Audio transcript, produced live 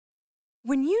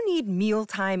When you need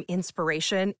mealtime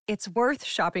inspiration, it's worth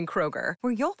shopping Kroger,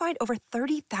 where you'll find over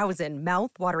 30,000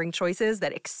 mouth-watering choices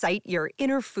that excite your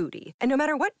inner foodie. And no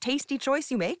matter what tasty choice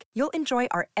you make, you'll enjoy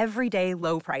our everyday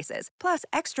low prices, plus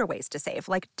extra ways to save,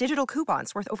 like digital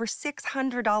coupons worth over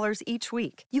 $600 each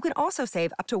week. You can also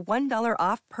save up to $1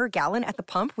 off per gallon at the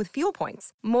pump with fuel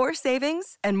points. More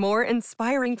savings and more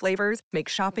inspiring flavors make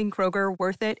shopping Kroger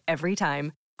worth it every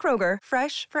time. Kroger,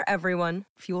 fresh for everyone.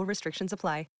 Fuel restrictions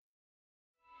apply.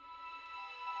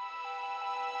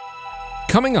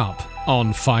 Coming up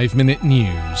on 5 Minute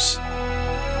News.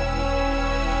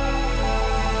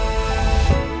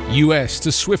 US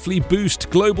to swiftly boost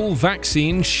global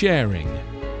vaccine sharing.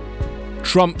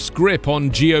 Trump's grip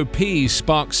on GOP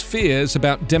sparks fears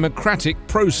about democratic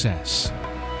process.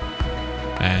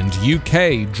 And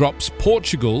UK drops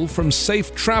Portugal from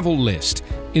safe travel list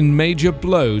in major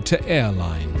blow to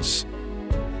airlines.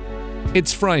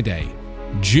 It's Friday,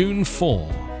 June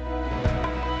 4.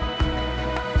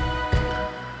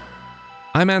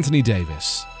 I'm Anthony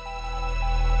Davis.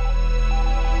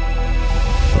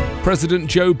 President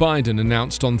Joe Biden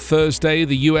announced on Thursday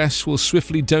the US will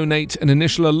swiftly donate an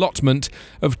initial allotment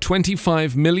of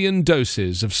 25 million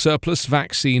doses of surplus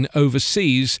vaccine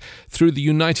overseas through the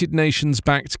United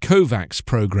Nations-backed COVAX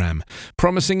program,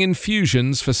 promising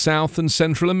infusions for South and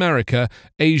Central America,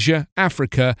 Asia,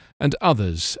 Africa, and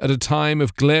others at a time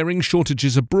of glaring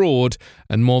shortages abroad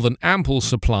and more than ample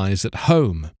supplies at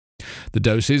home. The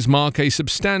doses mark a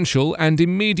substantial and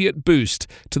immediate boost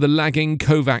to the lagging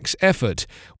COVAX effort,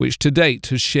 which to date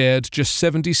has shared just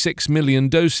 76 million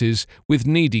doses with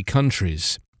needy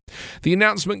countries. The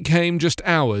announcement came just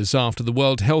hours after the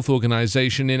World Health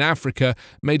Organization in Africa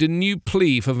made a new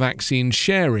plea for vaccine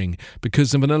sharing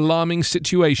because of an alarming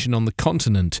situation on the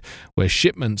continent, where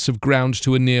shipments have ground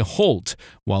to a near halt,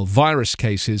 while virus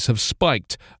cases have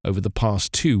spiked over the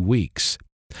past 2 weeks.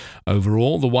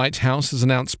 Overall, the White House has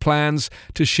announced plans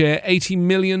to share 80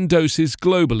 million doses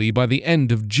globally by the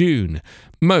end of June,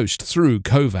 most through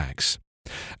COVAX.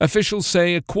 Officials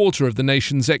say a quarter of the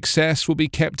nation's excess will be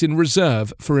kept in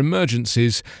reserve for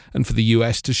emergencies and for the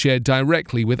US to share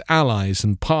directly with allies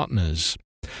and partners.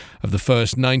 Of the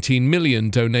first 19 million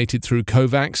donated through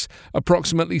COVAX,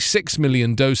 approximately 6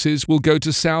 million doses will go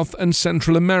to South and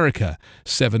Central America,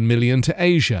 7 million to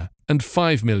Asia, and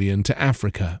 5 million to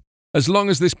Africa. As long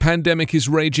as this pandemic is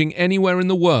raging anywhere in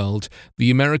the world, the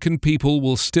American people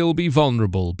will still be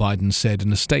vulnerable, Biden said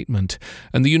in a statement,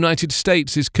 and the United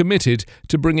States is committed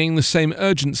to bringing the same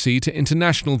urgency to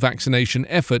international vaccination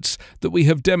efforts that we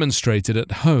have demonstrated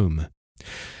at home.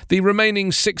 The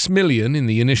remaining 6 million in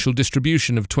the initial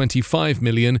distribution of 25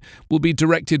 million will be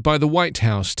directed by the White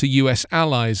House to US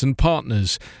allies and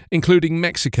partners, including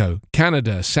Mexico,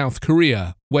 Canada, South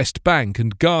Korea, West Bank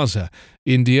and Gaza,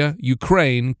 India,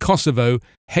 Ukraine, Kosovo,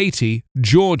 Haiti,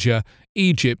 Georgia,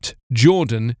 Egypt,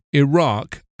 Jordan,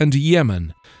 Iraq and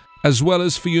Yemen, as well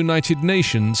as for United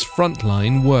Nations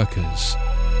frontline workers.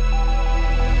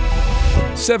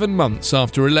 7 months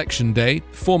after Election Day,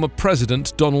 former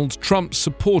President Donald Trump's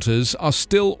supporters are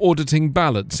still auditing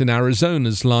ballots in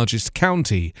Arizona's largest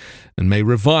county and may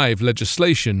revive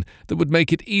legislation that would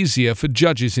make it easier for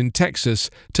judges in Texas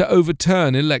to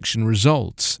overturn election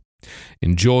results.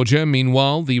 In Georgia,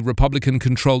 meanwhile, the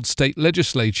Republican-controlled state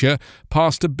legislature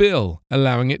passed a bill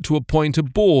allowing it to appoint a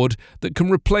board that can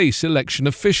replace election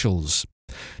officials.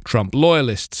 Trump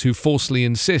loyalists who falsely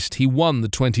insist he won the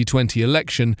 2020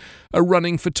 election are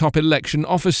running for top election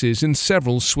offices in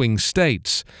several swing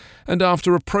states. And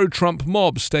after a pro-Trump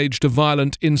mob staged a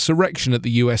violent insurrection at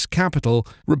the U.S. Capitol,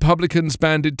 Republicans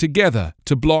banded together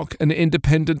to block an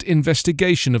independent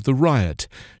investigation of the riot,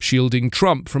 shielding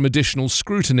Trump from additional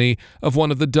scrutiny of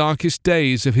one of the darkest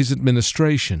days of his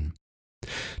administration.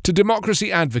 To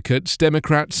democracy advocates,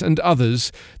 Democrats and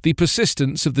others, the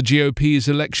persistence of the GOP's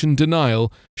election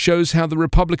denial shows how the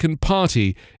Republican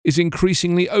Party is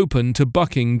increasingly open to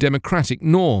bucking democratic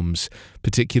norms,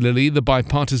 particularly the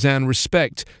bipartisan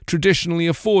respect traditionally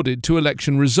afforded to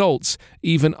election results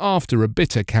even after a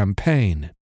bitter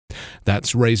campaign.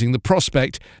 That's raising the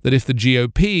prospect that if the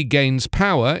GOP gains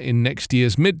power in next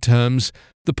year's midterms,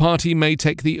 the party may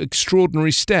take the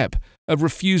extraordinary step of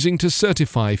refusing to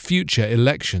certify future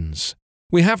elections.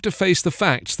 We have to face the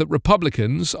facts that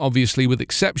Republicans, obviously with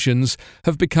exceptions,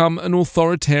 have become an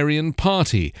authoritarian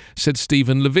party, said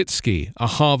Stephen Levitsky, a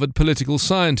Harvard political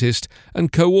scientist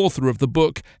and co-author of the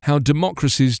book How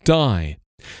Democracies Die.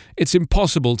 It's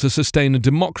impossible to sustain a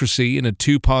democracy in a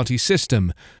two-party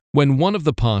system when one of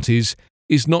the parties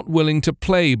is not willing to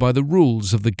play by the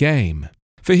rules of the game.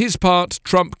 For his part,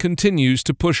 Trump continues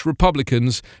to push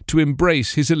Republicans to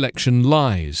embrace his election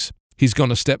lies. He's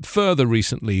gone a step further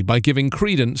recently by giving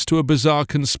credence to a bizarre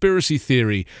conspiracy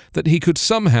theory that he could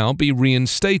somehow be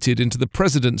reinstated into the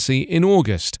presidency in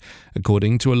August,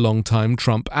 according to a longtime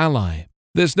Trump ally.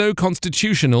 There's no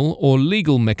constitutional or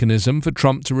legal mechanism for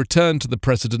Trump to return to the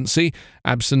presidency,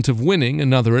 absent of winning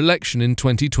another election in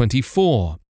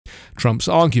 2024. Trump's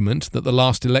argument that the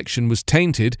last election was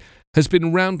tainted has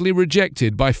been roundly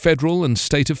rejected by federal and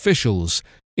state officials,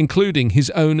 including his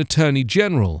own Attorney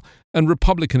General and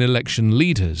Republican election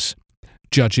leaders.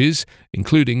 Judges,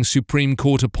 including Supreme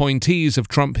Court appointees of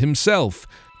Trump himself,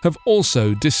 have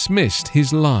also dismissed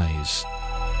his lies.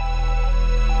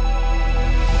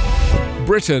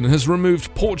 Britain has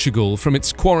removed Portugal from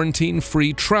its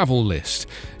quarantine-free travel list,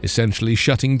 essentially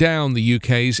shutting down the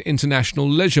UK's international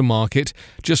leisure market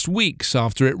just weeks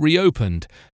after it reopened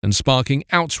and sparking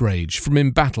outrage from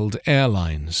embattled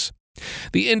airlines.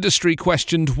 The industry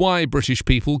questioned why British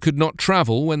people could not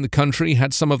travel when the country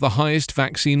had some of the highest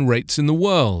vaccine rates in the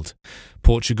world.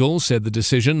 Portugal said the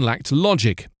decision lacked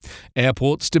logic.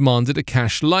 Airports demanded a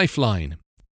cash lifeline.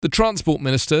 The Transport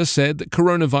Minister said that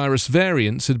coronavirus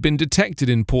variants had been detected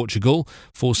in Portugal,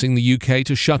 forcing the UK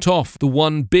to shut off the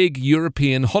one big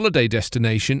European holiday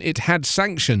destination it had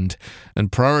sanctioned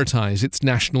and prioritise its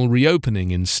national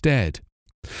reopening instead.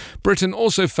 Britain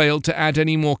also failed to add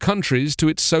any more countries to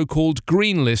its so-called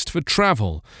green list for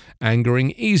travel,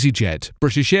 angering EasyJet,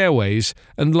 British Airways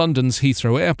and London's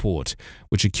Heathrow Airport,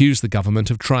 which accused the government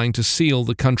of trying to seal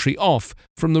the country off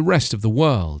from the rest of the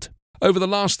world. Over the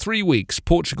last 3 weeks,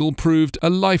 Portugal proved a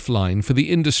lifeline for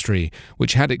the industry,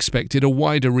 which had expected a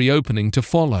wider reopening to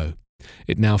follow.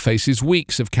 It now faces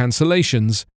weeks of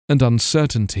cancellations and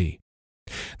uncertainty.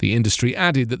 The industry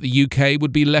added that the UK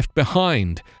would be left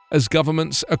behind as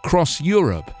governments across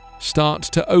Europe start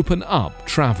to open up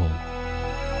travel.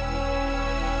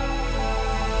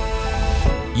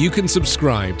 You can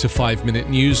subscribe to 5 Minute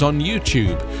News on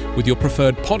YouTube with your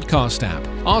preferred podcast app.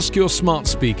 Ask your smart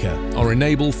speaker or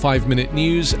enable 5 Minute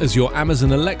News as your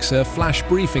Amazon Alexa flash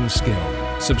briefing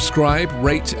skill. Subscribe,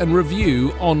 rate and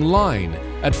review online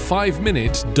at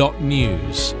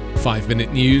 5minute.news. 5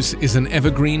 Minute News is an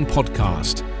evergreen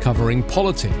podcast covering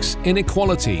politics,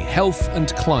 inequality, health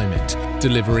and climate,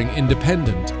 delivering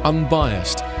independent,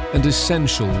 unbiased and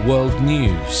essential world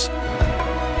news.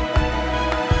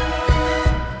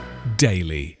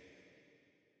 Daily.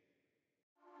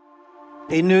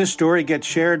 A news story gets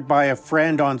shared by a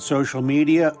friend on social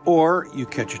media, or you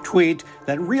catch a tweet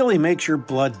that really makes your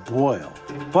blood boil.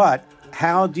 But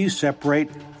how do you separate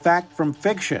fact from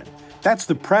fiction? That's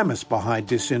the premise behind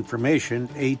Disinformation,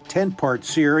 a 10-part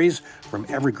series from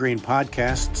Evergreen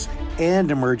Podcasts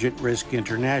and Emergent Risk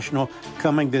International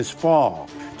coming this fall.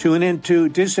 Tune into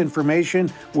Disinformation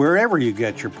wherever you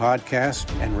get your podcasts.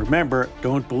 And remember,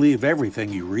 don't believe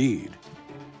everything you read.